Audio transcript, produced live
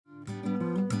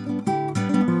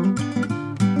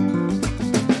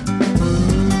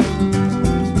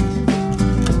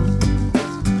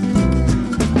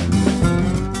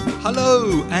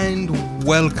Hello and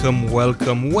welcome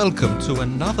to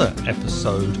another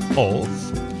episode of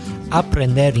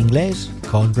Aprender Inglés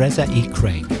con Reza y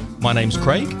Craig. My name's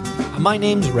Craig. And my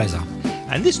name's Reza.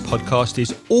 And this podcast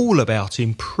is all about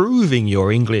improving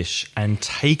your English and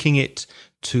taking it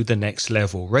to the next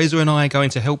level. Reza and I are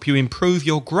going to help you improve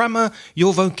your grammar,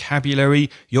 your vocabulary,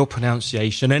 your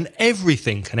pronunciation, and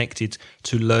everything connected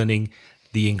to learning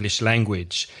the English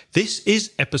language. This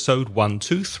is episode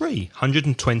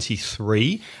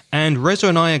 123, and Reza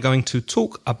and I are going to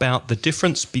talk about the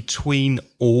difference between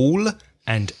all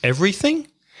and everything.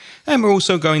 And we're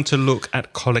also going to look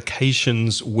at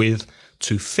collocations with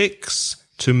to fix,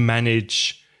 to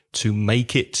manage, to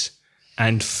make it,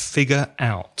 and figure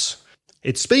out.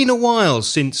 It's been a while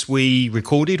since we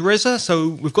recorded, Reza, so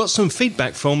we've got some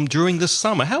feedback from during the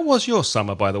summer. How was your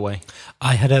summer, by the way?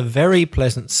 I had a very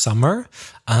pleasant summer.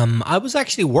 I was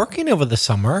actually working over the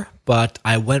summer, but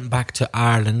I went back to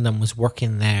Ireland and was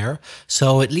working there.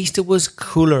 So at least it was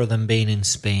cooler than being in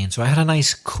Spain. So I had a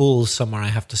nice cool summer, I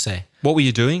have to say. What were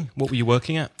you doing? What were you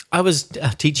working at? I was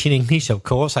teaching English, of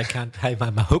course.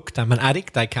 I'm hooked. I'm an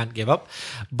addict. I can't give up.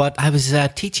 But I was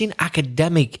teaching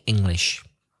academic English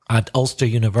at Ulster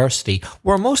University,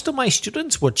 where most of my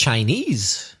students were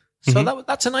Chinese. So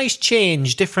that's a nice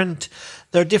change. There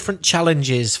are different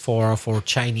challenges for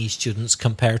Chinese students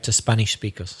compared to Spanish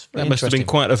speakers. That must have been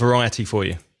quite a variety for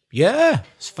you. Yeah,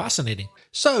 it's fascinating.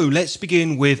 So let's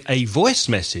begin with a voice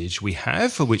message we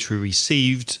have, which we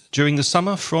received during the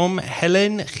summer from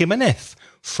Helen Jimenez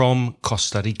from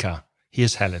Costa Rica.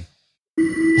 Here's Helen.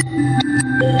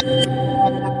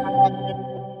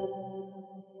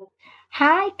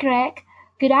 Hi, Craig.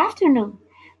 Good afternoon.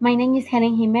 My name is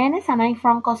Helen Jimenez and I'm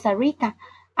from Costa Rica.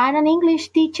 I'm an English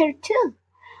teacher too.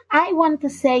 I want to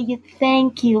say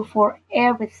thank you for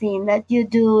everything that you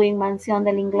do in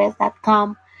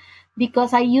mansiondelingles.com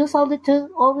because I use all the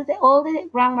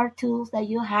grammar tools that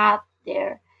you have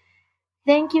there.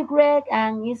 Thank you, Greg,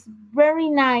 and it's very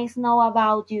nice to know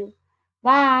about you.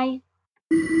 Bye.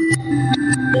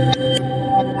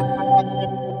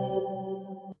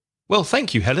 Well,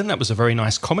 thank you, Helen. That was a very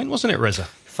nice comment, wasn't it, Reza?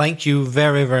 Thank you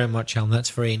very, very much, Helen. That's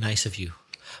very nice of you.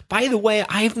 By the way,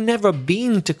 I've never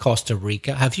been to Costa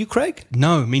Rica. Have you, Craig?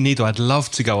 No, me neither. I'd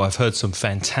love to go. I've heard some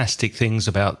fantastic things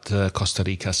about Costa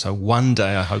Rica, so one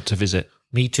day I hope to visit.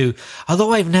 Me too.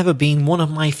 Although I've never been, one of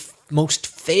my most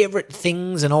favorite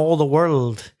things in all the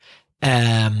world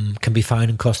can be found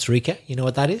in Costa Rica. You know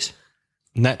what that is?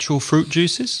 Natural fruit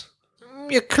juices?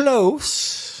 You're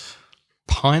close.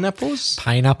 Pineapples?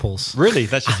 Pineapples. Really?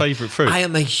 That's your favourite fruit? I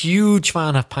am a huge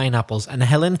fan of pineapples. And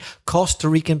Helen, Costa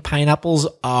Rican pineapples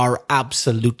are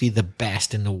absolutely the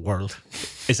best in the world.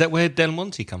 Is that where Del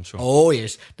Monte comes from? Oh,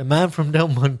 yes. The man from Del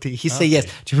Monte. He said yes.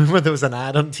 Do you remember there was an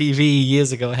ad on TV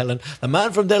years ago, Helen? The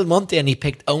man from Del Monte, and he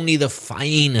picked only the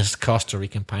finest Costa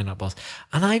Rican pineapples.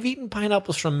 And I've eaten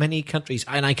pineapples from many countries.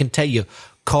 And I can tell you,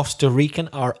 Costa Rican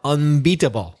are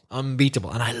unbeatable.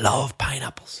 Unbeatable. And I love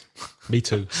pineapples. Me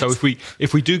too. So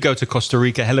if we do go to Costa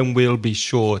Rica, Helen will be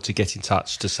sure to get in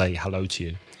touch to say hello to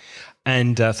you.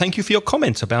 And thank you for your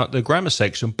comment about the grammar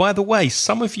section. By the way,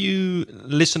 some of you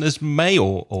listeners may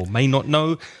or may not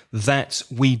know that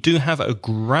we do have a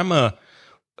grammar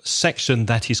section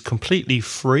that is completely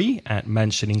free at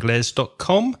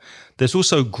mansioningles.com. There's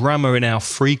also grammar in our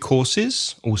free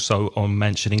courses, also on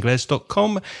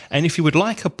mansioningles.com. And if you would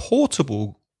like a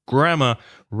portable grammar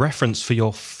reference for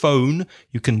your phone,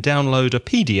 you can download a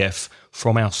PDF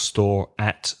from our store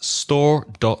at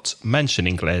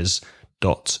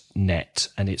store.mansioningles.net,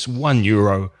 and it's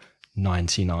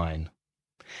 €1.99.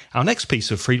 Our next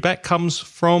piece of feedback comes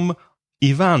from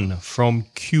Ivan from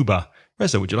Cuba.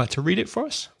 Reza, would you like to read it for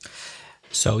us?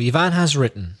 So Ivan has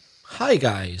written, "Hi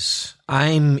guys,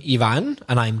 I'm Ivan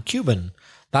and I'm Cuban.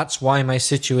 That's why my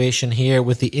situation here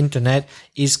with the internet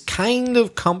is kind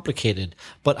of complicated,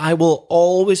 but I will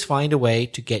always find a way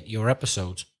to get your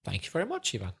episodes." Thank you very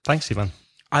much, Ivan. Thanks, Ivan.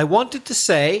 "I wanted to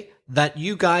say that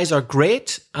you guys are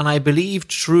great and I believe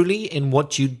truly in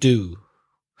what you do.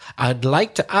 I'd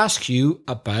like to ask you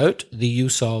about the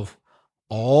use of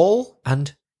all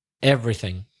and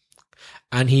everything."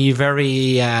 And he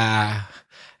very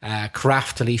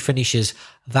craftily finishes,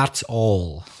 "That's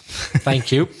all."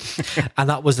 Thank you. And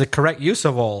that was the correct use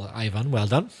of all, Ivan. Well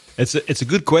done. It's a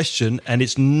good question, and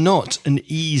it's not an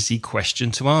easy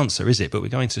question to answer, is it? But we're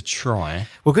going to try.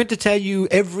 We're going to tell you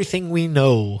everything we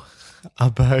know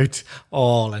about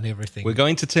all and everything. We're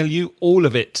going to tell you all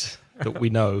of it that we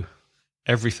know.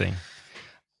 Everything.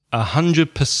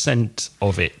 100%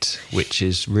 of it, which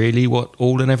is really what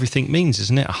all and everything means,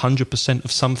 isn't it? 100%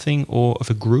 of something or of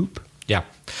a group. Yeah.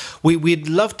 We'd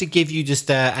love to give you just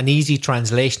an easy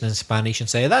translation in Spanish and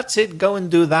say, that's it, go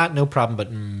and do that, no problem. But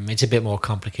it's a bit more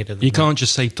complicated than You that. can't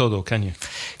just say todo, can you?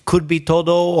 Could be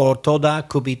todo or toda,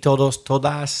 could be todos,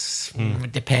 todas.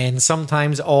 It depends.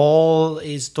 Sometimes all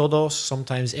is todos,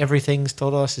 sometimes everything's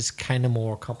todos. It's kind of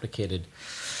more complicated.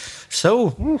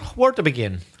 So, where to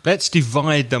begin? Let's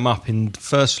divide them up and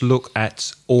first look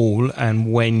at all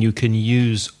and when you can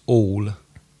use all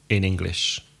in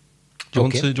English. Do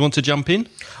you want to jump in?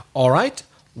 All right.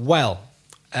 Well,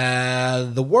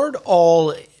 the word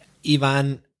all,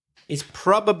 Ivan, is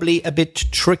probably a bit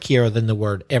trickier than the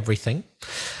word everything.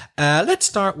 Let's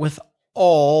start with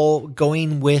all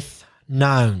going with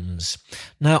nouns.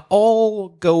 Now, all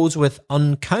goes with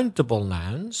uncountable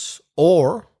nouns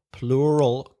or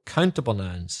plural countable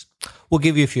nouns. We'll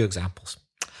give you a few examples.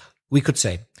 We could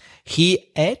say,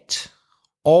 he ate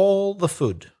all the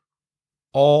food.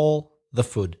 All the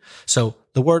food. So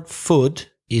the word food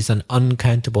is an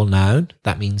uncountable noun.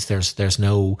 That means there's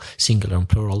no singular and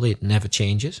plural. It never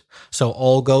changes. So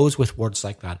all goes with words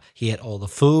like that. He ate all the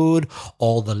food,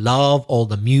 all the love, all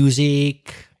the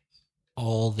music,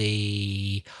 all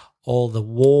the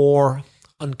war,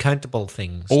 uncountable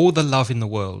things. All the love in the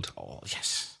world. Oh,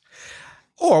 yes.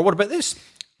 Or what about this?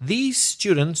 These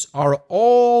students are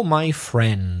all my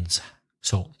friends.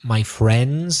 So my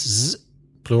friends,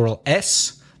 plural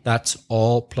S, that's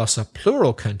all plus a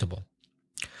plural countable.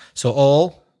 So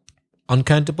all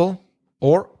uncountable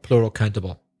or plural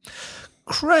countable.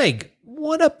 Craig,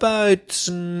 what about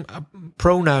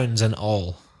pronouns and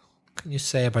all? What can you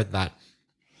say about that?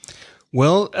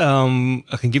 Well,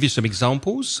 I can give you some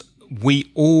examples.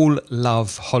 We all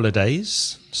love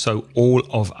holidays. So all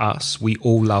of us, we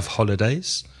all love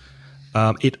holidays.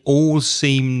 It all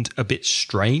seemed a bit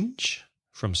strange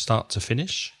from start to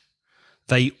finish.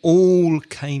 They all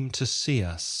came to see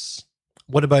us.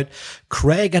 What about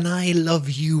Craig and I love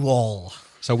you all?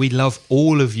 So we love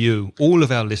all of you, all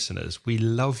of our listeners. We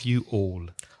love you all.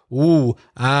 Ooh,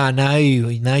 now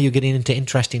you're getting into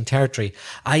interesting territory.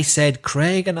 I said,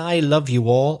 Craig and I love you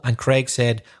all. And Craig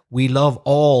said, we love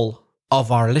all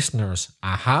of our listeners.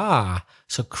 Aha.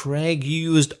 So Craig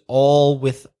used all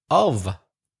with of.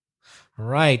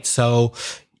 Right. So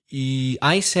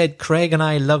I said, Craig and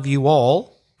I love you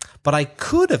all. But I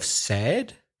could have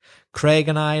said, Craig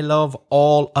and I love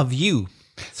all of you.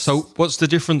 So what's the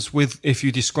difference with if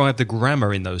you describe the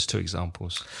grammar in those two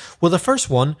examples? Well, the first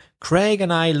one, Craig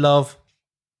and I love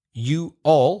you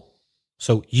all.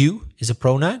 So you is a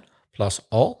pronoun plus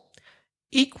all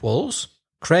equals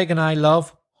Craig and I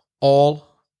love all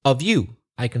of you.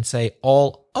 I can say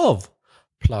all of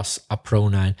plus a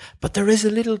pronoun. But there is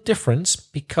a little difference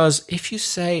because if you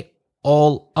say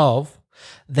all of,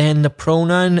 then the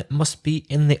pronoun must be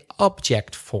in the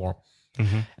object form.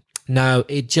 Mm-hmm. Now,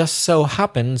 it just so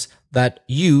happens that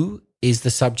you is the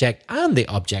subject and the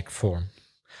object form.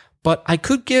 But I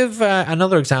could give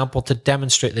another example to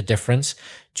demonstrate the difference.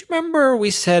 Do you remember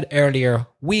we said earlier,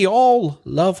 we all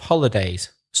love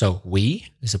holidays? So we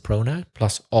is a pronoun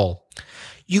plus all.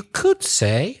 You could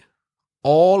say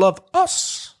all of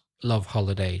us love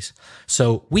holidays.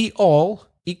 So we all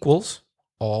equals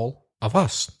all of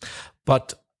us.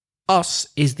 But us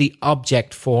is the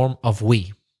object form of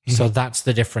we. So that's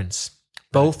the difference.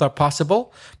 Both are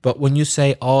possible, but when you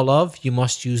say all of, you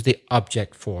must use the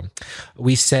object form.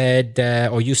 We said,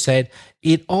 or you said,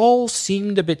 it all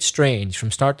seemed a bit strange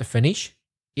from start to finish.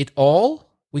 It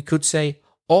all, we could say,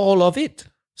 all of it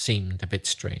seemed a bit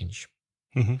strange.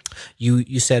 Mm-hmm.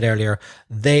 You said earlier,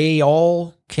 they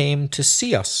all came to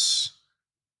see us.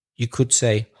 You could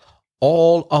say,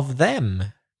 all of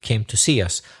them came to see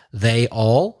us. They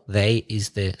is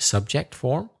the subject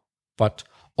form, but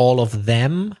all of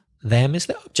them is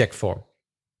the object form.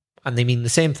 And they mean the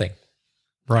same thing.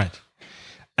 Right.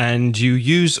 And you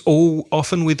use all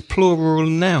often with plural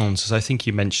nouns, as I think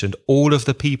you mentioned. All of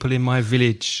the people in my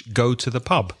village go to the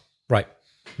pub. Right.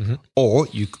 Mm-hmm. Or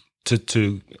you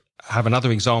to have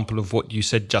another example of what you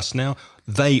said just now,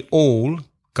 they all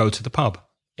go to the pub.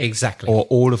 Exactly. Or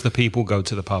all of the people go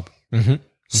to the pub. Mm-hmm.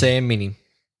 Same meaning.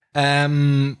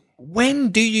 When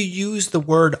do you use the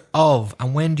word of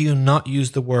and when do you not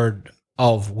use the word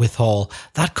of with all?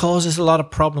 That causes a lot of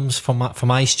problems for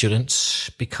my students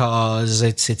because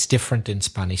it's different in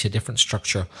Spanish, a different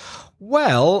structure.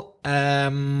 Well,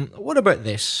 what about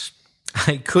this?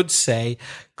 I could say,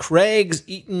 Craig's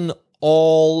eaten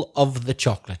all of the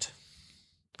chocolate.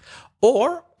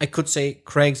 Or I could say,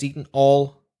 Craig's eaten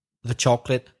all the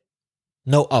chocolate,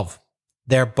 no of.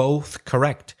 They're both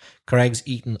correct. Craig's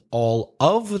eaten all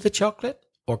of the chocolate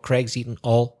or Craig's eaten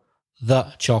all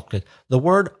the chocolate. The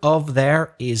word of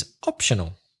there is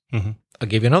optional. I'll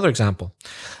give you another example.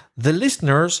 The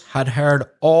listeners had heard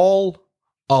all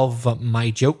of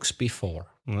my jokes before.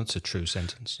 Well, that's a true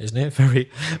sentence. Isn't it? Very.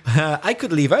 I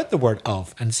could leave out the word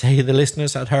of and say the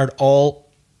listeners had heard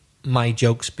all my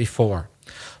jokes before.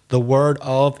 The word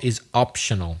of is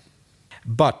optional.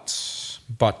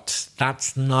 But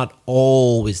that's not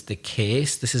always the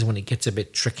case. This is when it gets a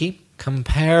bit tricky.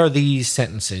 Compare these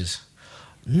sentences.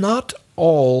 Not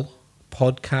all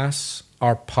podcasts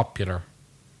are popular.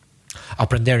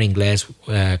 Aprender Inglés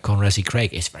con Resi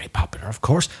Craig is very popular, of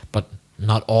course, but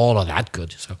not all are that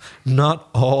good. So not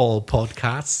all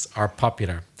podcasts are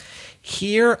popular.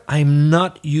 Here, I'm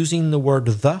not using the word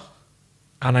the,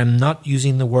 and I'm not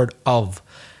using the word of,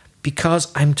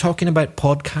 because I'm talking about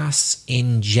podcasts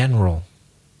in general.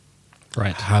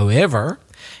 Right. However,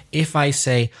 if I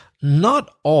say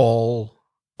not all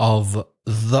of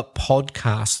the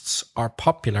podcasts are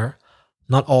popular,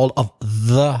 not all of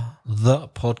the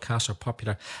podcasts are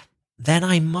popular, then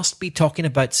I must be talking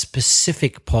about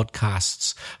specific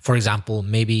podcasts. For example,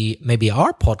 maybe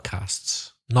our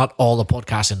podcasts, not all the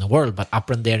podcasts in the world, but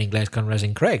Aprender Inglés con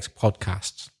Resin Craig's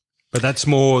podcasts. But that's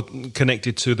more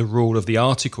connected to the rule of the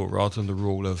article rather than the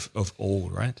rule of all,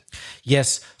 right?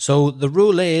 Yes. So the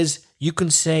rule is you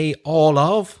can say all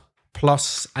of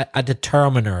plus a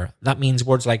determiner. That means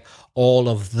words like all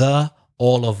of the,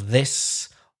 all of this,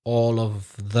 all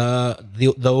of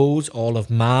those, all of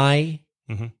my,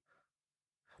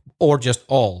 or just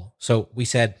all. So we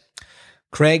said,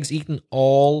 Craig's eaten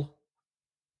all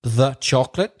the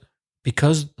chocolate.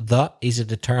 Because the is a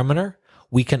determiner,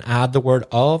 we can add the word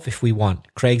of if we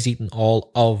want. Craig's eaten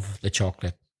all of the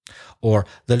chocolate. Or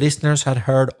the listeners had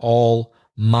heard all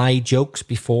my jokes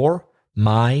before.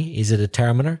 My is a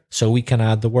determiner, so we can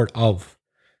add the word of.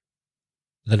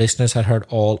 The listeners had heard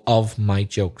all of my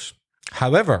jokes.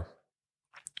 However,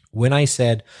 when I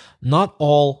said not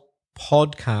all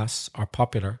podcasts are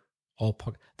popular,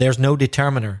 there's no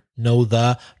determiner, no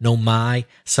the, no my.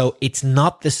 So it's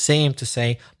not the same to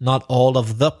say not all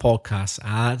of the podcasts.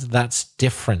 That's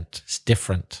different. It's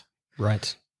different.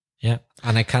 Right. Yeah.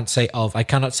 And I can't say of. I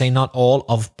cannot say not all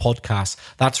of podcasts.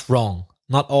 That's wrong.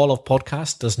 Not all of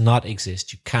podcasts does not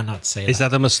exist. You cannot say that. Is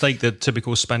that a mistake that a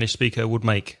typical Spanish speaker would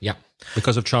make? Yeah.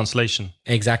 Because of translation?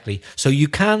 Exactly. So you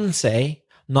can say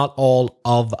not all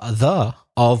of the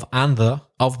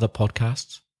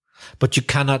podcasts, but you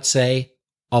cannot say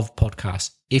of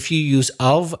podcasts. If you use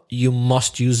of, you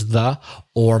must use the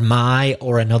or my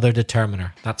or another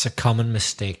determiner. That's a common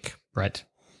mistake. Right.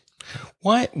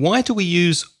 Why do we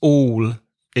use all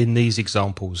in these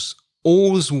examples?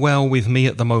 All's well with me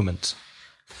at the moment.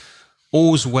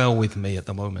 All's well with me at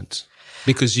the moment.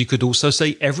 Because you could also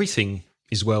say everything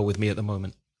is well with me at the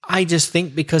moment. I just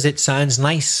think because it sounds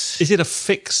nice. Is it a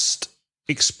fixed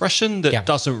expression that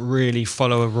doesn't really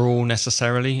follow a rule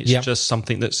necessarily? It's just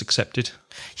something that's accepted?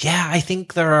 Yeah, I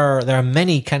think there are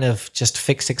many kind of just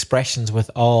fixed expressions with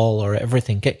all or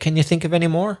everything. Can you think of any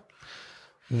more?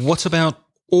 What about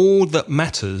all that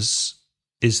matters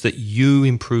is that you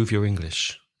improve your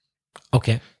English?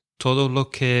 Okay. Todo lo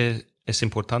que es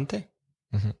importante?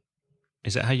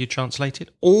 Is that how you translate it?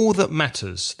 All that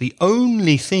matters, the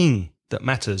only thing that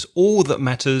matters, all that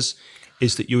matters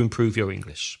is that you improve your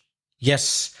English.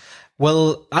 Yes.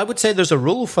 Well, I would say there's a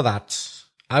rule for that.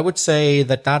 I would say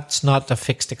that that's not a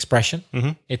fixed expression.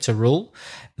 It's a rule.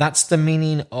 That's the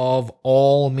meaning of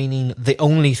all, meaning the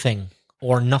only thing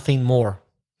or nothing more.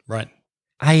 Right.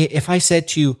 If I said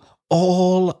to you,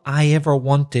 all I ever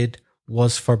wanted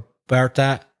was for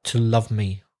Berta to love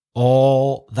me.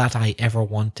 All that I ever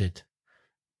wanted.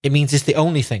 It means it's the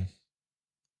only thing.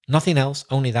 Nothing else,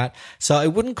 only that. So I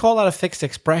wouldn't call that a fixed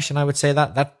expression. I would say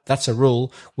that's a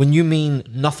rule. When you mean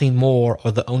nothing more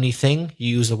or the only thing,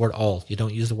 you use the word all. You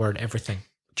don't use the word everything.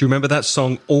 Do you remember that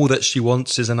song, All That She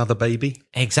Wants Is Another Baby?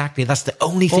 Exactly. That's the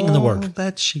only thing in the world. All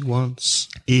that she wants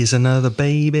is another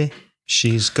baby.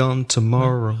 She's gone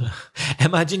tomorrow.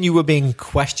 Imagine you were being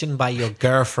questioned by your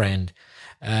girlfriend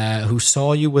who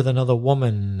saw you with another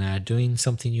woman doing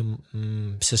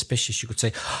something suspicious. You could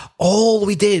say, all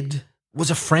we did was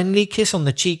a friendly kiss on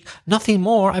the cheek. Nothing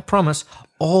more, I promise.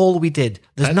 All we did.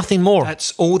 There's nothing more.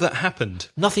 That's all that happened.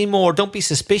 Nothing more. Don't be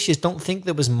suspicious. Don't think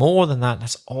there was more than that.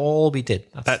 That's all we did.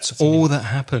 That's all that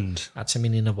happened. That's the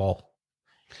meaning of all.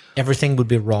 Everything would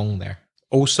be wrong there.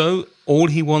 Also, all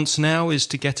he wants now is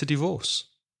to get a divorce.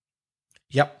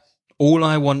 Yep. All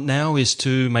I want now is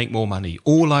to make more money.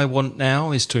 All I want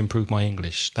now is to improve my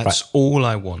English. That's all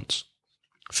I want.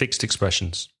 Fixed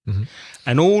expressions.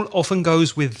 And all often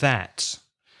goes with that,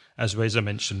 as Reza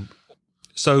mentioned.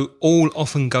 So all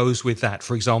often goes with that.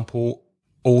 For example,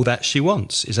 All that she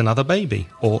wants is another baby.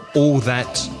 Or all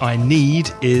that I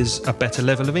need is a better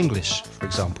level of English, for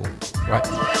example. Right.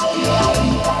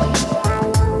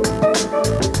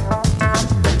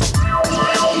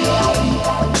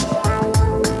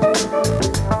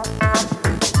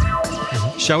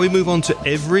 Shall we move on to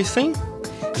everything?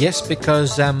 Yes,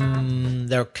 because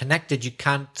they're connected. You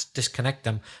can't disconnect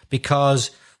them.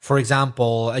 Because, for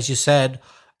example, as you said,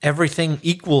 everything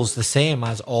equals the same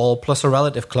as all plus a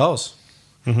relative clause.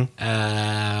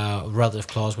 Relative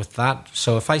clause with that.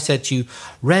 So if I said to you,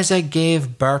 Reza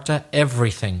gave Berta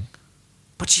everything,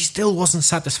 but she still wasn't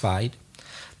satisfied,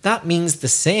 that means the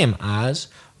same as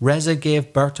Reza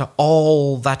gave Berta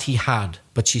all that he had,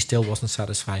 but she still wasn't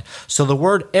satisfied. So the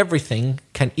word everything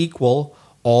can equal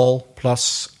all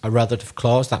plus a relative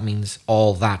clause. That means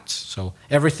all that. So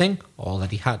everything, all that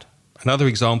he had. Another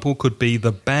example could be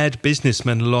the bad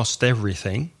businessman lost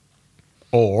everything,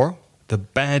 or the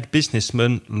bad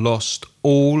businessman lost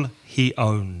all he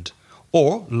owned,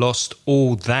 or lost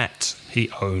all that he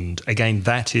owned. Again,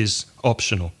 that is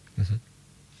optional.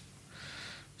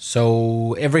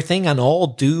 So everything and all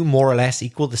do more or less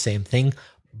equal the same thing,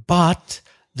 but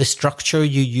the structure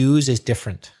you use is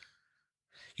different.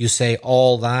 You say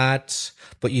all that,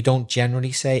 but you don't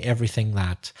generally say everything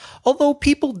that. Although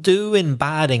people do in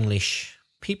bad English.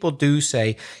 People do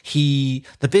say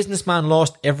the businessman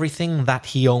lost everything that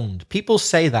he owned. People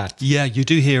say that. Yeah, you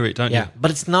do hear it, don't you? Yeah, but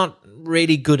it's not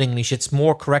really good English. It's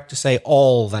more correct to say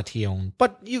all that he owned.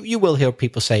 But you will hear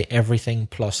people say everything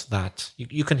plus that.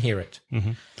 You can hear it.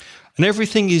 And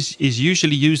everything is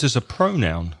usually used as a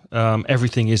pronoun.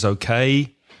 Everything is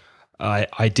okay.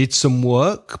 I did some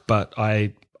work, but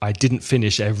I didn't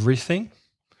finish everything.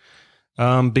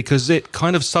 Because it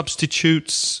kind of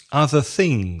substitutes other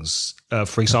things.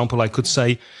 For example, I could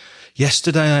say,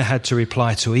 yesterday I had to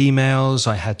reply to emails,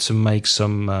 I had to make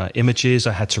some images,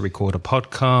 I had to record a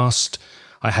podcast,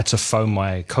 I had to phone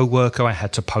my coworker, I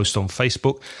had to post on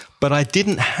Facebook, but I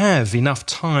didn't have enough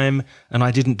time and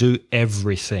I didn't do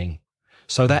everything.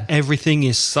 So that everything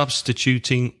is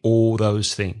substituting all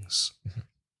those things.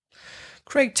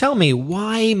 Craig, tell me,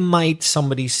 why might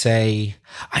somebody say,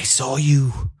 I saw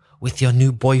you with your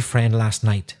new boyfriend last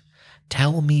night?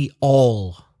 Tell me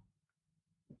all.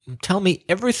 Tell me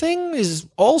everything is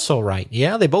also right.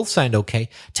 Yeah, they both sound okay.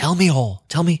 Tell me all.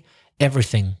 Tell me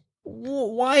everything.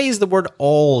 Why is the word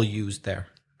all used there?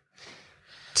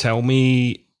 Tell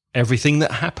me everything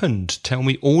that happened. Tell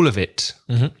me all of it.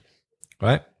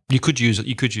 Right. You could use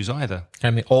either.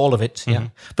 Tell me all of it. Yeah.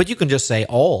 But you can just say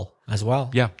all as well.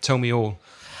 Yeah, tell me all.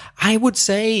 I would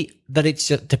say that it's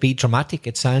to be dramatic.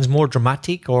 It sounds more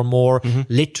dramatic or more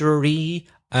literary.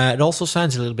 It also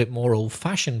sounds a little bit more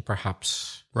old-fashioned,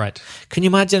 perhaps. Right. Can you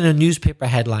imagine a newspaper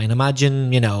headline?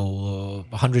 Imagine,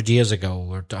 100 years ago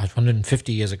or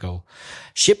 150 years ago.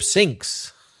 Ship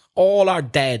sinks. All are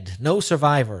dead. No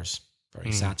survivors.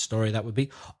 Very sad story that would be.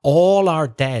 All are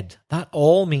dead. That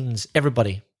all means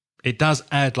everybody. It does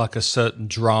add like a certain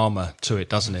drama to it,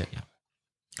 doesn't it? Yeah.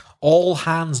 All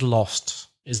hands lost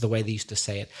is the way they used to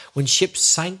say it. When ships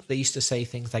sank, they used to say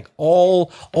things like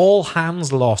all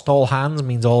hands lost. All hands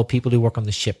means all people who work on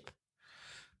the ship.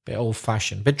 Bit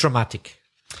old-fashioned, bit dramatic.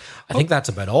 I think that's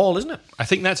about all, isn't it? I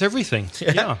think that's everything.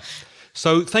 Yeah.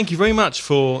 So thank you very much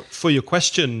for your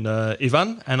question,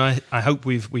 Ivan, and I hope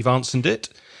we've answered it.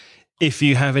 If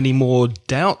you have any more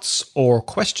doubts or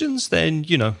questions, then,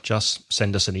 just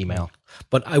send us an email.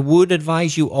 But I would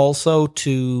advise you also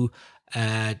to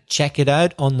check it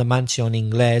out on the Mansión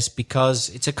Inglés, because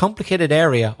it's a complicated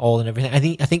area, all and everything.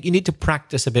 I think you need to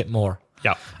practice a bit more.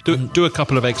 Yeah, do a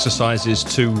couple of exercises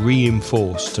to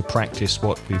reinforce, to practice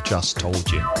what we've just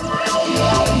told you.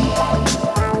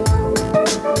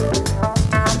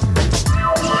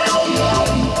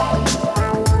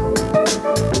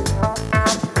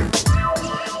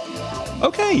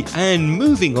 Okay, and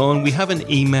moving on, we have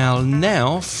an email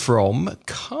now from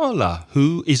Carla,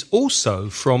 who is also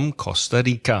from Costa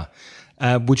Rica.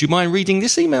 Would you mind reading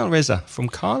this email, Reza, from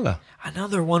Carla?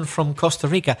 Another one from Costa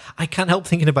Rica. I can't help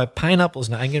thinking about pineapples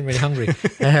now. I'm getting really hungry.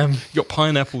 Got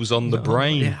pineapples on the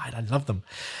brain. Yeah, I love them.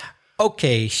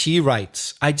 Okay, she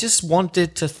writes, I just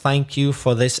wanted to thank you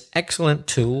for this excellent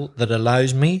tool that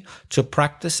allows me to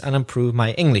practice and improve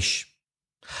my English.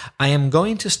 I am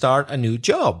going to start a new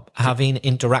job, having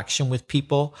interaction with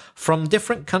people from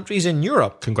different countries in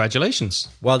Europe. Congratulations.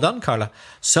 Well done, Carla.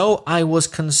 So I was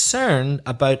concerned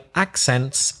about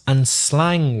accents and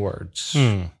slang words.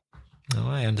 Oh,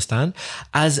 I understand.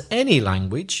 As any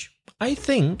language, I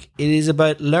think it is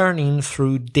about learning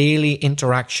through daily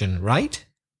interaction, right?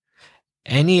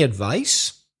 Any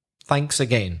advice? Thanks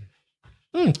again.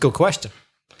 Good question.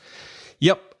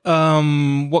 Yep.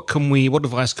 What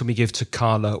advice can we give to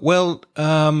Carla? Well,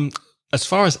 as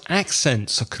far as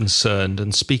accents are concerned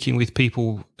and speaking with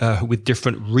people with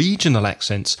different regional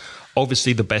accents,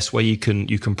 obviously the best way you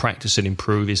can practice and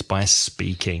improve is by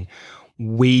speaking.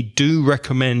 We do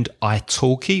recommend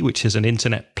italki, which is an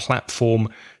internet platform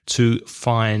to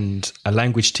find a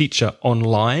language teacher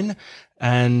online.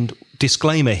 And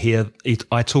disclaimer here,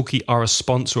 italki are a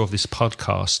sponsor of this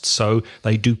podcast, so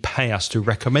they do pay us to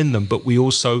recommend them, but we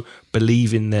also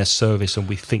believe in their service and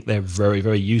we think they're very,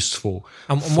 very useful.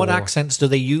 And what accents do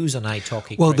they use on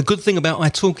italki? Well, the good thing about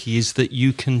italki is that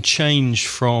you can change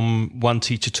from one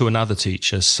teacher to another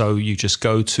teacher. So you just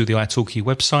go to the italki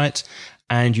website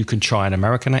and you can try an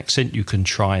American accent, you can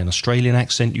try an Australian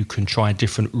accent, you can try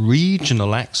different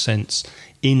regional accents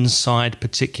inside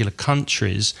particular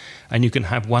countries, and you can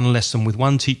have one lesson with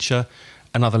one teacher,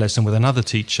 another lesson with another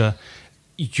teacher.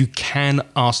 You can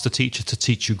ask the teacher to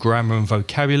teach you grammar and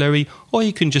vocabulary, or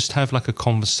you can just have like a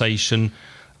conversation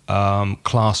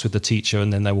class with the teacher,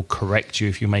 and then they will correct you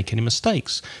if you make any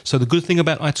mistakes. So the good thing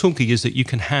about italki is that you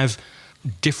can have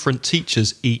different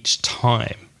teachers each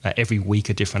time, every week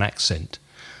a different accent.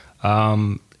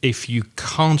 If you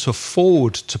can't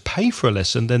afford to pay for a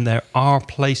lesson, then there are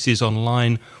places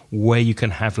online where you can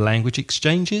have language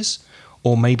exchanges,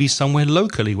 or maybe somewhere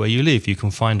locally where you live. You can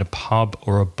find a pub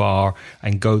or a bar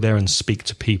and go there and speak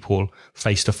to people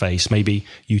face to face. Maybe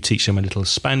you teach them a little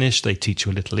Spanish, they teach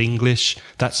you a little English.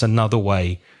 That's another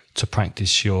way to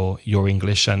practice your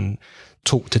English and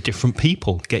talk to different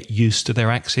people, get used to their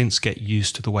accents, get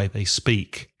used to the way they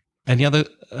speak. Any other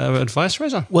advice,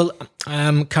 Reza? Well,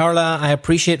 Carla, I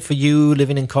appreciate for you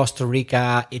living in Costa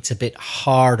Rica, it's a bit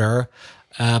harder.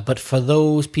 But for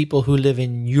those people who live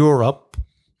in Europe,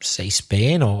 say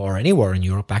Spain or anywhere in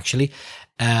Europe, actually,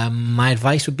 my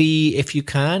advice would be, if you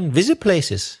can, visit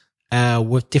places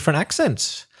with different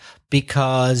accents.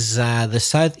 Because the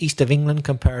southeast of England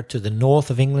compared to the north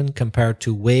of England, compared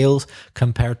to Wales,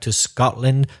 compared to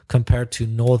Scotland, compared to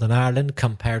Northern Ireland,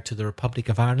 compared to the Republic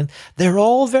of Ireland, they're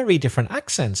all very different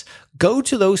accents. Go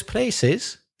to those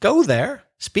places, go there,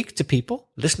 speak to people,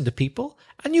 listen to people,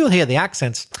 and you'll hear the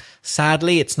accents.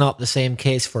 Sadly, it's not the same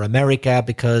case for America,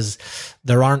 because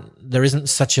there isn't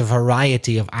such a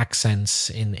variety of accents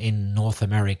in North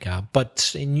America.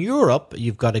 But in Europe,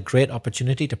 you've got a great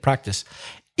opportunity to practice.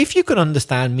 If you can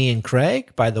understand me and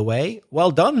Craig, by the way,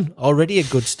 well done. Already a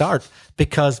good start,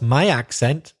 because my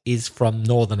accent is from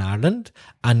Northern Ireland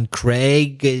and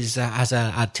Craig has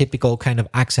a typical kind of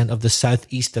accent of the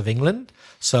southeast of England.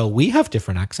 So we have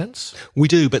different accents. We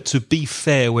do, but to be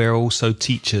fair, we're also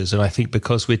teachers. And I think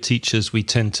because we're teachers, we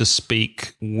tend to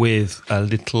speak with a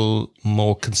little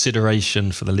more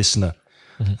consideration for the listener.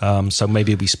 Mm-hmm. So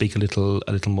maybe we speak a little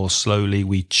more slowly.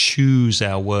 We choose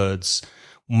our words.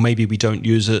 Maybe we don't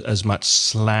use as much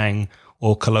slang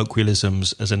or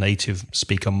colloquialisms as a native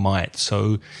speaker might.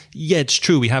 So, yeah, it's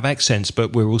true. We have accents,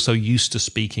 but we're also used to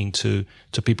speaking to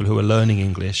people who are learning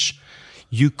English.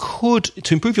 You could,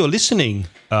 to improve your listening,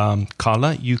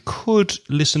 Carla, you could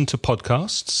listen to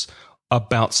podcasts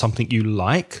about something you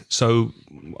like. So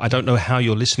I don't know how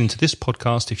you're listening to this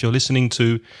podcast. If you're listening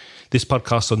to this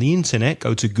podcast on the internet,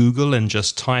 go to Google and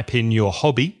just type in your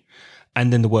hobby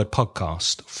and then the word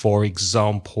podcast. For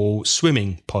example,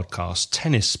 swimming podcast,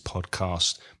 tennis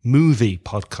podcast, movie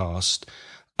podcast,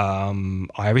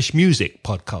 Irish music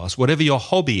podcast, whatever your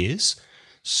hobby is,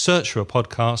 search for a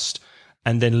podcast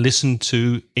and then listen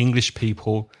to English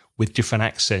people with different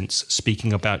accents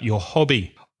speaking about your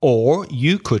hobby. Or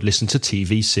you could listen to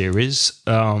TV series,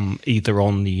 either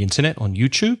on the internet, on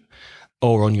YouTube,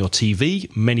 or on your TV.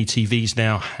 Many TVs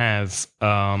now have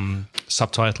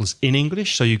subtitles in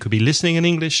English, so you could be listening in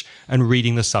English and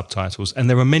reading the subtitles. And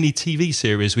there are many TV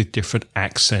series with different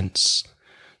accents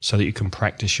so that you can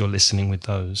practice your listening with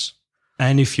those.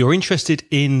 And if you're interested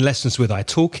in lessons with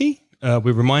italki,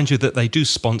 we remind you that they do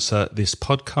sponsor this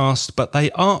podcast, but they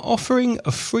are offering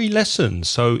a free lesson.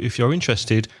 So if you're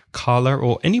interested, Carla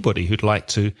or anybody who'd like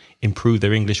to improve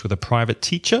their English with a private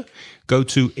teacher, go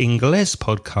to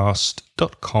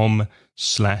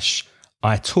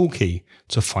inglespodcast.com/italki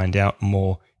to find out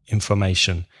more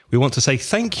information. We want to say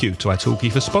thank you to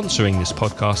italki for sponsoring this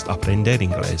podcast, Aprender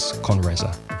Inglés con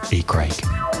Reza y Craig.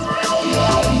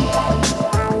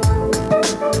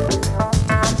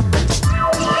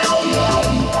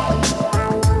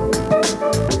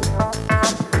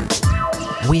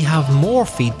 We have more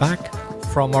feedback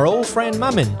from our old friend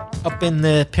Mamin up in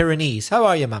the Pyrenees. How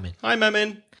are you, Mamin? Hi,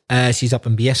 Mamin. She's up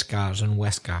in Biescas and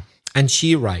Huesca. And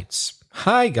she writes,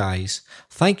 "Hi, guys.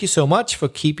 Thank you so much for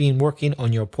keeping working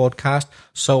on your podcast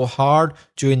so hard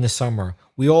during the summer.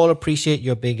 We all appreciate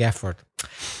your big effort.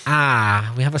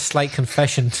 We have a slight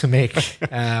confession to make,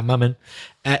 Mammon.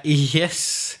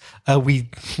 Yes,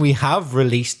 we have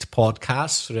released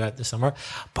podcasts throughout the summer,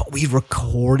 but we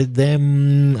recorded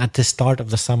them at the start of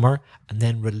the summer and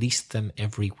then released them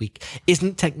every week.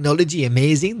 Isn't technology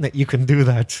amazing that you can do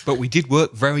that? But we did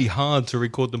work very hard to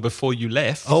record them before you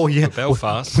left. Oh yeah, for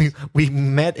Belfast. We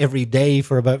met every day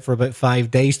for about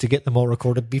 5 days to get them all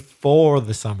recorded before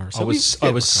the summer. So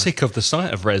I was sick of the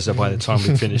sight of Reza by the time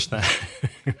we finished that.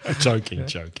 joking.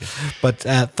 But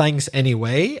thanks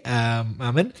anyway,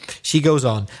 Mammon. She goes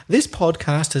on. This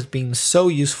podcast has been so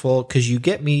useful because you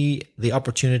get me the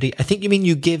opportunity. I think you mean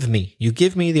you give me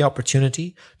the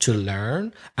opportunity to learn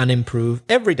and improve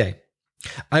every day.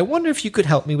 I wonder if you could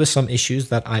help me with some issues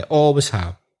that I always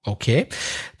have. Okay.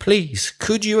 Please,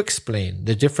 could you explain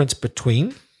the difference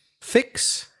between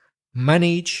fix,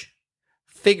 manage,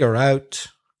 figure out,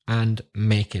 and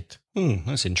make it?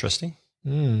 That's interesting.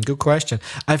 Good question.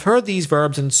 I've heard these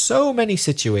verbs in so many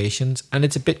situations and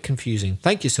it's a bit confusing.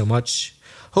 Thank you so much.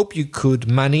 Hope you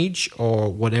could manage or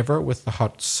whatever with the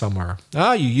hot summer.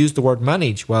 You used the word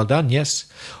manage. Well done.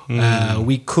 Yes.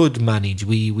 We could manage.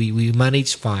 We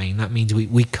managed fine. That means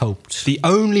we coped. The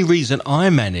only reason I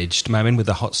managed, Mammon, with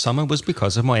the hot summer was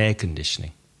because of my air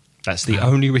conditioning. That's the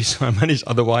only reason I managed.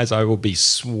 Otherwise, I will be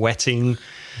sweating.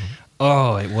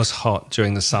 Oh, it was hot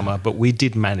during the summer, but we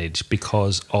did manage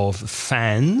because of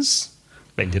fans,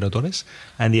 ventiladores,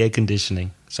 and the air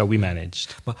conditioning. So we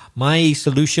managed. My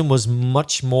solution was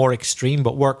much more extreme,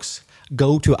 but works.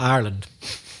 Go to Ireland.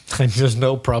 And there's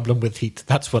no problem with heat.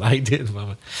 That's what I did,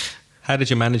 Mama. How did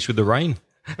you manage with the rain?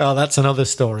 Oh, that's another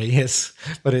story, yes.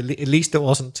 But at least it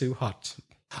wasn't too hot.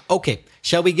 Okay,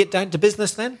 shall we get down to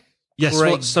business then? Yes,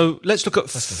 so let's look at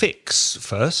fix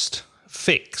first.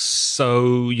 Fix.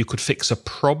 So you could fix a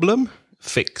problem,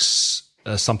 fix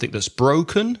something that's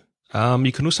broken.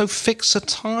 You can also fix a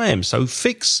time. So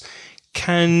fix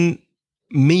can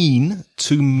mean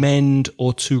to mend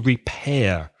or to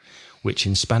repair, which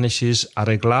in Spanish is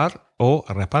arreglar or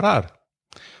reparar.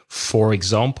 For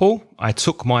example, I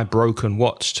took my broken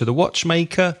watch to the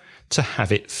watchmaker to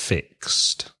have it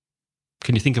fixed.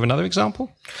 Can you think of another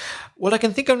example? Well, I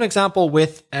can think of an example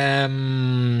with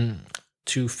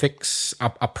to fix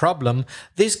a problem.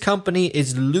 This company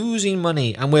is losing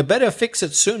money and we better fix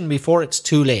it soon before it's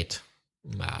too late.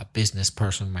 A business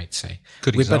person might say.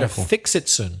 Good example. We better fix it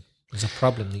soon. There's a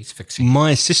problem needs fixing.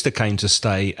 My sister came to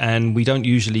stay and we don't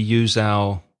usually use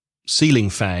our ceiling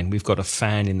fan. We've got a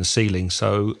fan in the ceiling.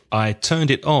 So I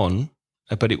turned it on,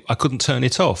 but I couldn't turn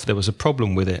it off. There was a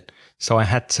problem with it. So I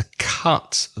had to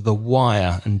cut the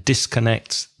wire and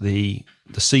disconnect the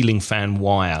ceiling fan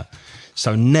wire.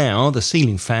 So now the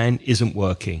ceiling fan isn't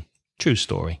working. True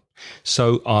story.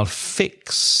 So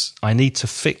I need to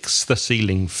fix the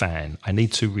ceiling fan. I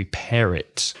need to repair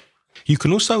it. You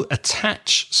can also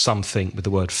attach something with the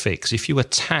word fix. If you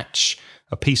attach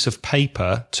a piece of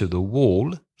paper to the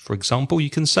wall, for example, you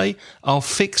can say, I'll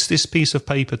fix this piece of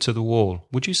paper to the wall.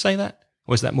 Would you say that?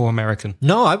 Or is that more American?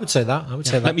 No, I would say that.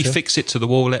 Let me fix it to the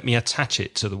wall. Let me attach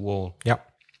it to the wall. Yep.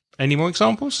 Any more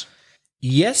examples?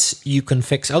 Yes, you can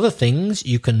fix other things.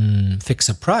 You can fix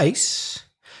a price.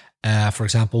 For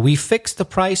example, we fixed the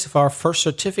price of our first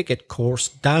certificate course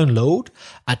download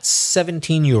at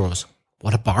 €17.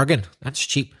 What a bargain. That's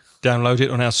cheap. Download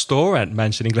it on our store at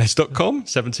mansioningles.com,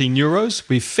 €17.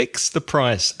 We fixed the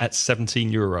price at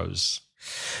 €17.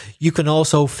 You can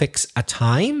also fix a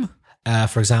time.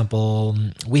 For example,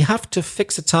 we have to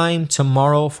fix a time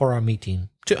tomorrow for our meeting.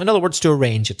 In other words, to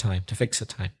arrange a time, to fix a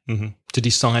time. Mm-hmm. To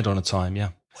decide on a time, yeah.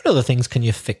 What other things can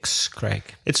you fix, Craig?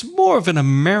 It's more of an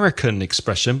American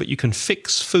expression, but you can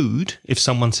fix food. If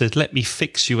someone says, let me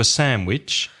fix you a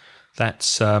sandwich,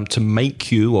 that's to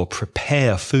make you or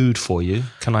prepare food for you.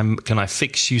 Can I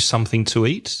fix you something to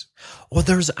eat? Or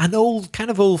there's an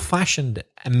old-fashioned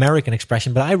American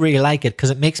expression, but I really like it because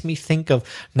it makes me think of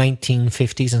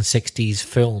 1950s and 60s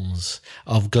films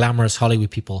of glamorous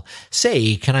Hollywood people.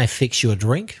 Say, can I fix you a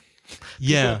drink?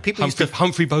 Yeah,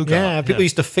 Humphrey Bogart. Yeah, people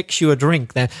used to fix you a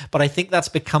drink then, but I think that's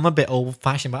become a bit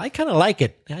old-fashioned. But I kind of like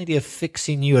it, the idea of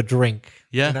fixing you a drink.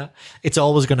 Yeah, you know? It's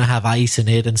always going to have ice in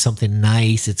it and something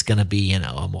nice. It's going to be, a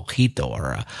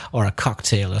mojito or a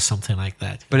cocktail or something like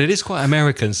that. But it is quite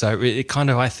American, so it kind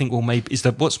of, I think, well, maybe is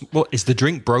the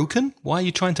drink broken? Why are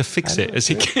you trying to fix it?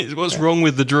 What's wrong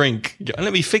with the drink?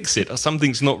 Let me fix it.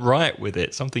 Something's not right with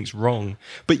it. Something's wrong.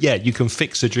 But yeah, you can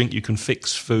fix a drink. You can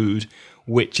fix food,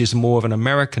 which is more of an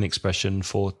American expression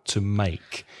for to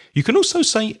make. You can also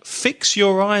say, fix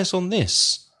your eyes on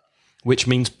this, which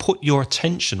means put your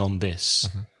attention on this.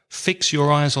 Mm-hmm. Fix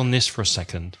your eyes on this for a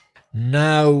second.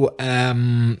 Now,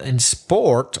 in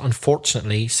sport,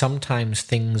 unfortunately, sometimes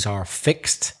things are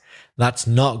fixed. That's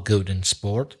not good in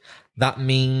sport. That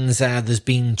means there's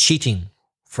been cheating.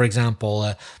 For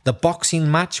example, the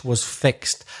boxing match was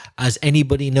fixed, as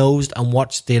anybody knows and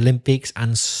watched the Olympics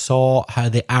and saw how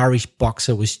the Irish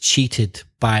boxer was cheated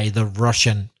by the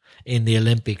Russian in the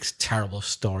Olympics. Terrible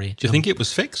story. Do you think it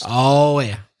was fixed? Oh,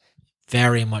 yeah.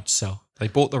 Very much so. They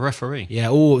bought the referee. Yeah.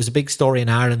 Oh, it was a big story in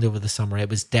Ireland over the summer. It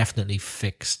was definitely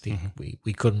fixed.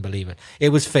 We couldn't believe it. It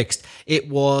was fixed. It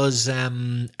was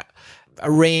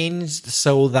arranged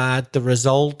so that the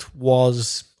result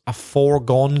was a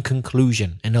foregone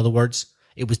conclusion. In other words,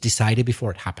 it was decided before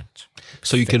it happened.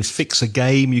 So you can fix a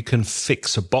game, you can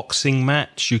fix a boxing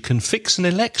match, you can fix an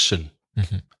election.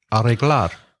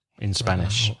 Arreglar in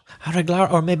Spanish.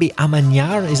 Arreglar, or maybe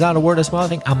amañar. Is that a word as well? I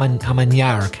think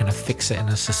amañar, kind of fix it in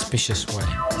a suspicious way.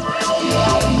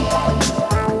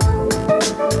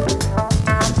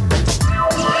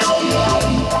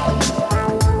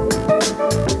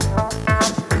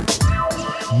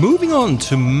 Moving on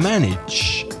to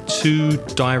manage, to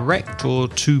direct, or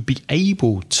to be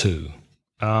able to.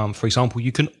 For example,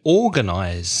 you can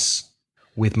organize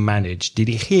with manage,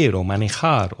 dirigir or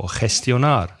manejar or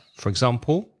gestionar. For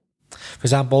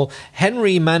example,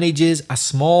 Henry manages a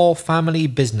small family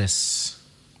business.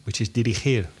 Which is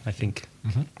dirigir, I think.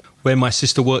 Where my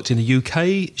sister worked in the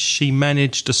UK, she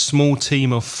managed a small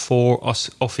team of 4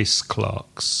 office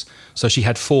clerks. So she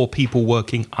had 4 people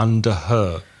working under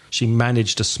her. She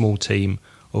managed a small team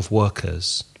of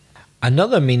workers.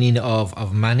 Another meaning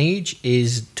of manage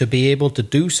is to be able to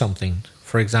do something.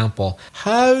 For example,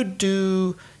 how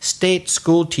do state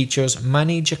school teachers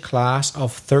manage a class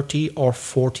of 30 or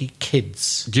 40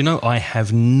 kids? Do you know, I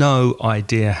have no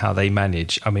idea how they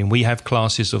manage. I mean, we have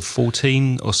classes of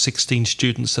 14 or 16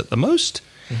 students at the most.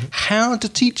 How do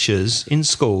teachers in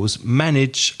schools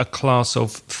manage a class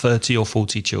of 30 or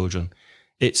 40 children?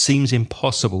 It seems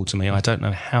impossible to me. I don't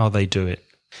know how they do it.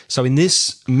 So in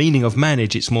this meaning of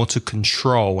manage, it's more to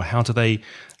control. How do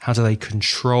they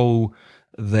control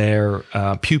their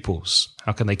pupils?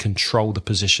 How can they control the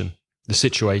position, the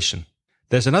situation?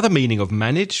 There's another meaning of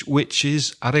manage, which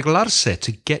is arreglarse,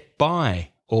 to get by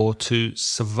or to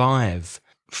survive.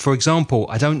 For example,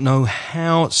 I don't know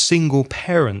how single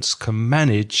parents can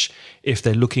manage if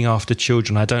they're looking after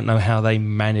children. I don't know how they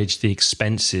manage the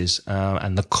expenses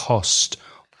and the cost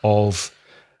of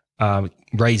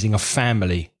raising a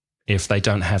family if they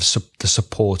don't have the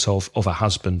support of a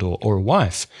husband or a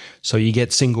wife. So you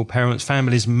get single parents,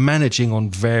 families managing on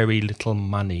very little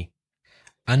money.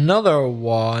 Another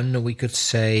one we could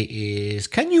say is,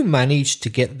 can you manage to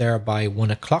get there by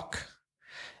 1 o'clock?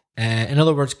 In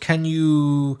other words, can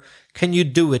you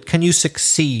do it? Can you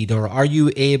succeed, or are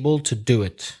you able to do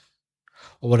it?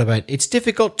 Or what about, it's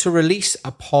difficult to release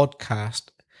a podcast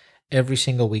every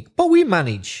single week, but we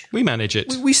manage. We manage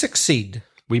it. We succeed.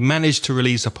 We manage to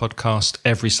release a podcast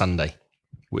every Sunday,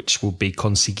 which will be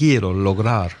conseguir or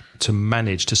lograr, to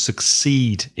manage, to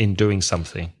succeed in doing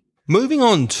something. Moving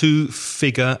on to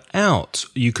figure out.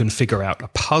 You can figure out a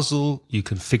puzzle. You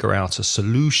can figure out a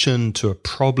solution to a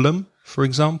problem, for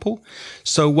example.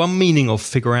 So one meaning of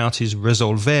figure out is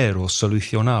resolver or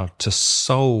solucionar, to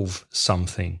solve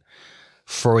something.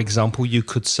 For example, you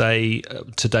could say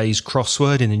today's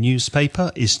crossword in the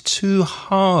newspaper is too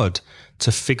hard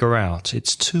to figure out.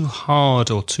 It's too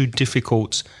hard or too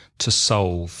difficult to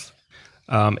solve.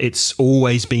 It's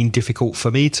always been difficult for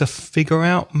me to figure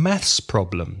out maths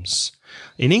problems.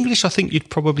 In English, I think you'd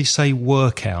probably say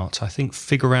work out. I think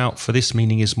figure out for this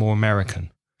meaning is more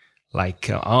American. Like,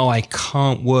 I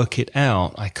can't work it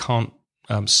out. I can't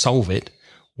solve it.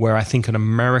 Where I think an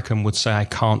American would say, I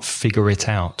can't figure it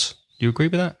out. Do you agree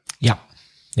with that?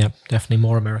 Yeah, definitely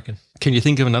more American. Can you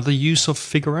think of another use of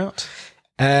figure out?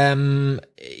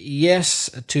 Yes,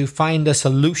 to find a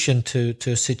solution to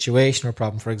a situation or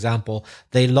problem. For example,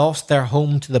 they lost their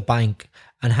home to the bank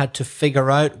and had to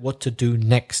figure out what to do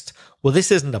next. Well,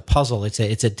 this isn't a puzzle. It's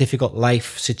a difficult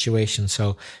life situation.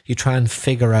 So you try and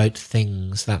figure out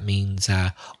things. That means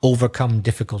overcome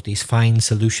difficulties, find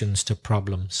solutions to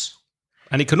problems.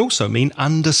 And it can also mean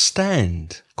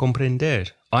understand,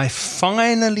 comprender. I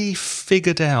finally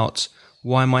figured out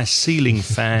why my ceiling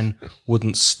fan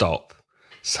wouldn't stop.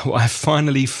 So I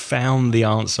finally found the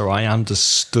answer. I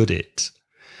understood it.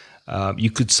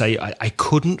 You could say, I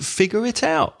couldn't figure it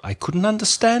out. I couldn't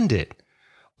understand it.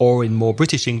 Or in more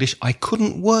British English, I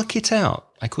couldn't work it out.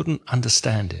 I couldn't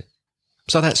understand it.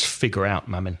 So that's figure out,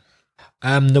 Mamin.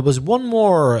 There was one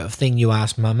more thing you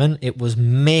asked, Mamin. It was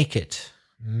make it.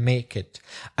 Make it.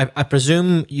 I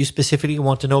presume you specifically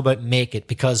want to know about make it,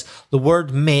 because the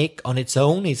word make on its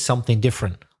own is something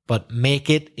different, but make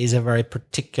it is a very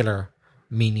particular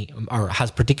meaning, or has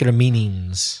particular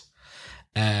meanings,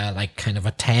 like kind of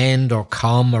attend or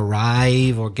come,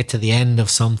 arrive, or get to the end of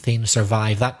something,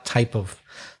 survive, that type of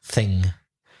thing.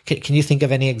 Can you think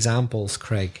of any examples,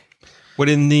 Craig? Well,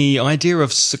 in the idea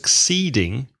of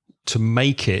succeeding, to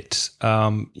make it,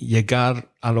 llegar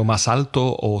a lo más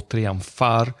alto o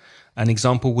triunfar, an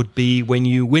example would be when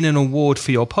you win an award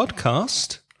for your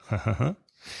podcast,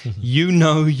 you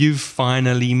know you've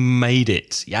finally made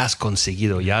it. Ya has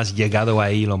conseguido, ya has llegado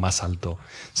ahí lo más alto.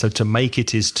 So to make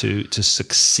it is to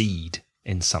succeed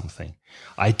in something.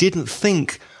 I didn't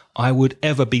think I would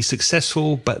ever be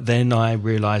successful, but then I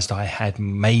realized I had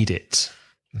made it.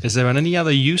 Is there any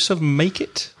other use of make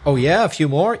it? Oh, yeah, a few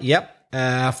more. Yep.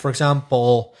 For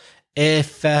example,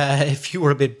 if you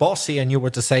were a bit bossy and you were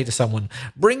to say to someone,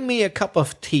 bring me a cup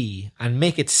of tea and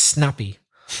make it snappy,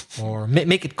 or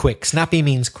make it quick. Snappy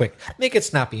means quick. Make it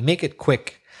snappy, make it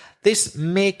quick. This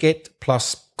make it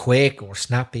plus quick or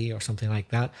snappy or something like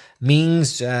that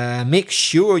means make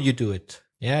sure you do it.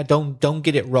 Yeah, don't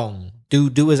get it wrong.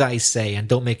 Do as I say and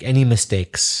don't make any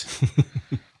mistakes.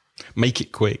 Make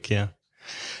it quick, yeah.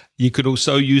 You could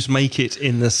also use make it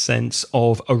in the sense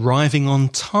of arriving on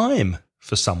time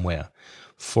for somewhere.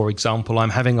 For example, I'm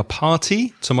having a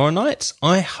party tomorrow night.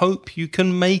 I hope you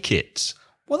can make it.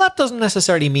 Well, that doesn't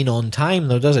necessarily mean on time,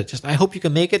 though, does it? Just I hope you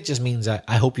can make it just means I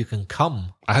hope you can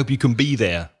come. I hope you can be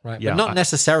there. Right, yeah, but not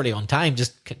necessarily on time.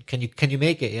 Just can you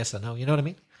make it? Yes or no? You know what I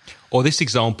mean? Or this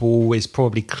example is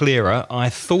probably clearer. I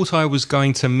thought I was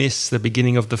going to miss the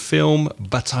beginning of the film,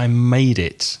 but I made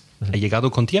it. He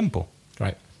llegado con tiempo.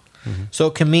 Right. Mm-hmm. So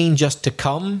it can mean just to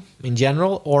come in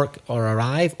general, or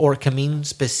arrive, or it can mean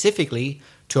specifically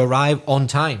to arrive on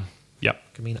time. Yep.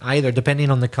 It can mean either, depending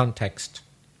on the context.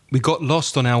 We got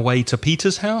lost on our way to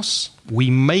Peter's house. We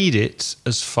made it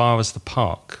as far as the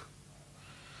park.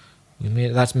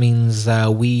 That means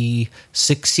we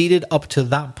succeeded up to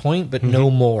that point, but no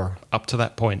more. Up to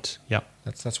that point, yeah.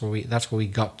 That's where we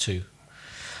got to.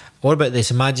 What about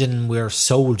this? Imagine we're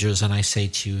soldiers, and I say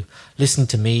to you, "Listen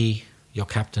to me, your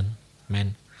captain,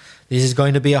 men. This is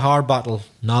going to be a hard battle.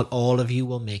 Not all of you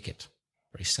will make it."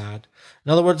 Very sad.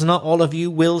 In other words, not all of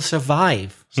you will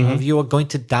survive. Some of you are going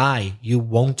to die. You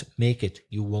won't make it.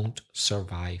 You won't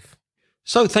survive.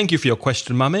 So thank you for your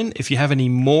question, Mumin. If you have any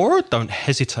more, don't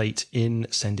hesitate in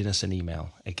sending us an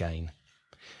email again.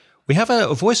 We have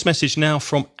a voice message now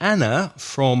from Anna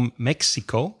from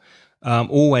Mexico.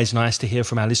 Always nice to hear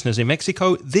from our listeners in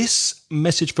Mexico. This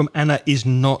message from Anna is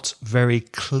not very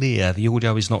clear. The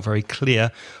audio is not very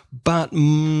clear. But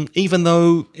even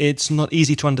though it's not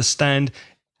easy to understand,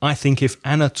 I think if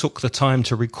Anna took the time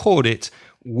to record it,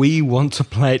 we want to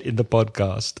play it in the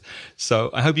podcast. So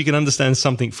I hope you can understand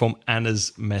something from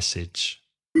Anna's message.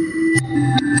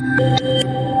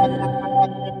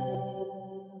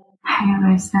 Hi,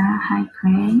 Rosa. Hi,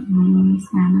 Craig. My name is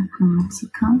Anna from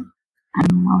Mexico.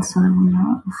 I'm also the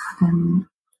owner of the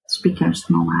Speakers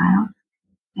Mobile.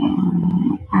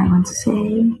 And I want to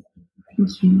say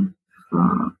thank you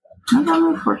for, not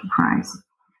only for the prize,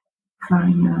 for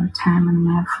your time and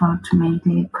effort to make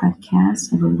the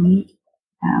podcast every week,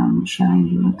 sharing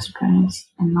your experience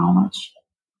and knowledge.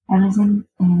 I listened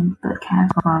in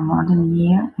podcast for more than a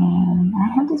year, and I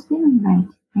have this feeling like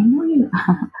I know you.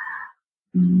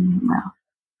 Well,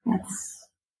 that's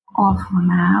all for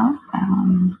now.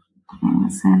 And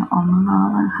send all my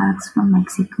love and hugs from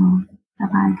Mexico.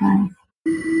 Bye-bye, guys.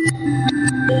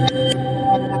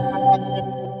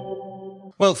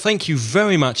 Well, thank you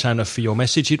very much, Anna, for your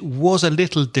message. It was a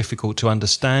little difficult to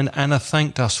understand. Anna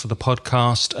thanked us for the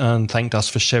podcast and thanked us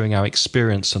for sharing our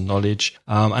experience and knowledge.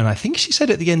 And I think she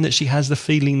said at the end that she has the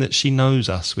feeling that she knows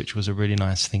us, which was a really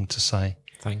nice thing to say.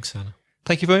 Thanks, Anna.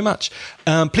 Thank you very much.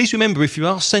 Please remember, if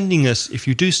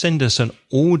you do send us an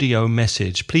audio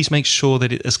message, please make sure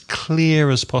that it's as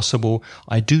clear as possible.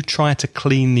 I do try to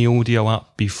clean the audio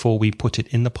up before we put it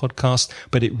in the podcast,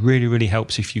 but it really, really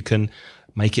helps if you can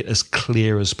make it as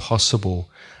clear as possible.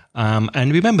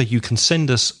 And remember, you can send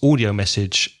us audio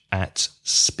message at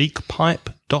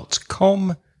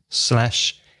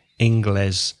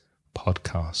speakpipe.com/Ingles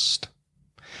podcast.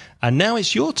 And now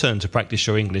it's your turn to practice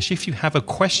your English. If you have a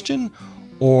question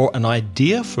or an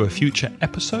idea for a future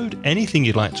episode, anything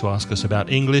you'd like to ask us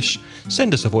about English,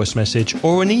 send us a voice message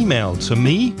or an email to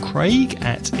me, Craig,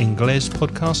 at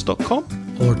inglespodcast.com.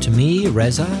 or to me,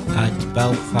 Reza, at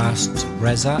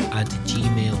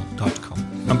belfastreza@gmail.com.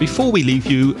 And before we leave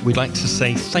you, we'd like to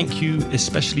say thank you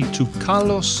especially to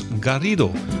Carlos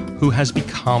Garrido, who has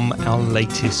become our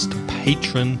latest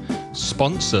patron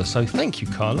sponsor. So thank you,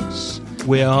 Carlos.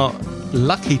 We are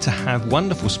lucky to have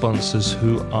wonderful sponsors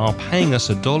who are paying us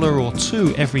 $1 or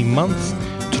 $2 every month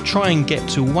to try and get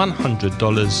to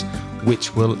 $100,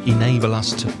 which will enable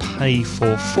us to pay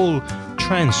for full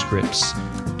transcripts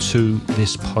to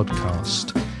this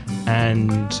podcast.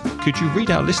 And could you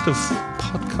read our list of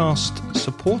podcast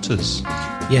supporters?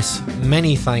 Yes,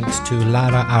 many thanks to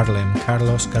Lara Arlem,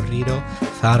 Carlos Garrido,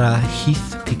 Zara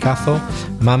Heath Picazo,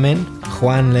 Mamen,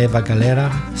 Juan Leva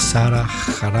Galera, Sara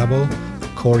Jarabo,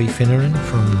 Corey Finneran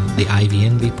from the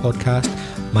IVNB podcast,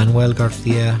 Manuel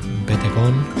Garcia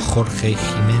Betegon, Jorge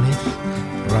Jimenez,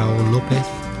 Raúl López,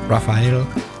 Rafael,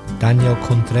 Daniel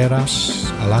Contreras,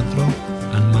 Aladro,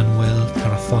 and Manuel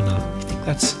Tarazona. I think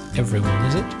that's everyone,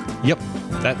 is it? Yep,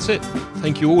 that's it.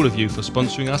 Thank you all of you for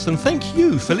sponsoring us, and thank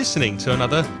you for listening to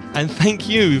another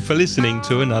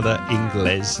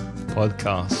Ingles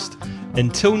podcast.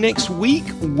 Until next week,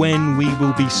 when we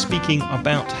will be speaking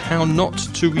about how not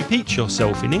to repeat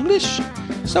yourself in English.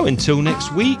 So until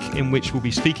next week, in which we'll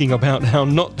be speaking about how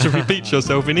not to repeat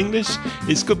yourself in English,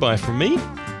 it's goodbye from me.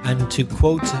 And to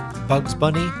quote Bugs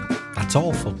Bunny, that's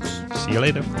all, folks. See you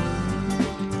later.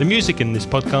 The music in this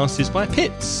podcast is by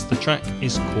Pitts. The track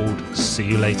is called See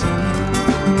You Later.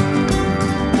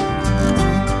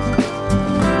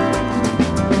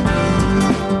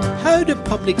 How do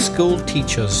public school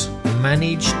teachers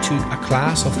manage to a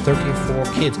class of 34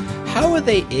 kids? How are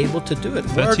they able to do it?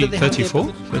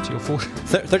 34? 30 or 40?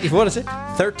 34, what is it?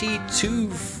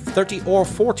 32, 30 or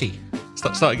 40?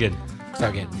 Start again.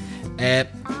 Start again.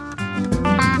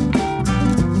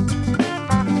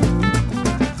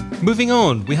 Moving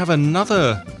on, we have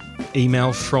another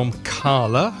email from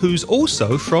Carla, who's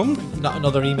also from... Not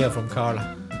another email from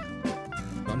Carla.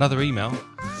 Another email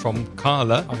from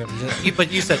Carla. Okay, but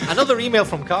you said another email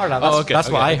from Carla. That's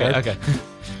what I heard. Okay.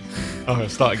 Okay,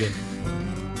 start again.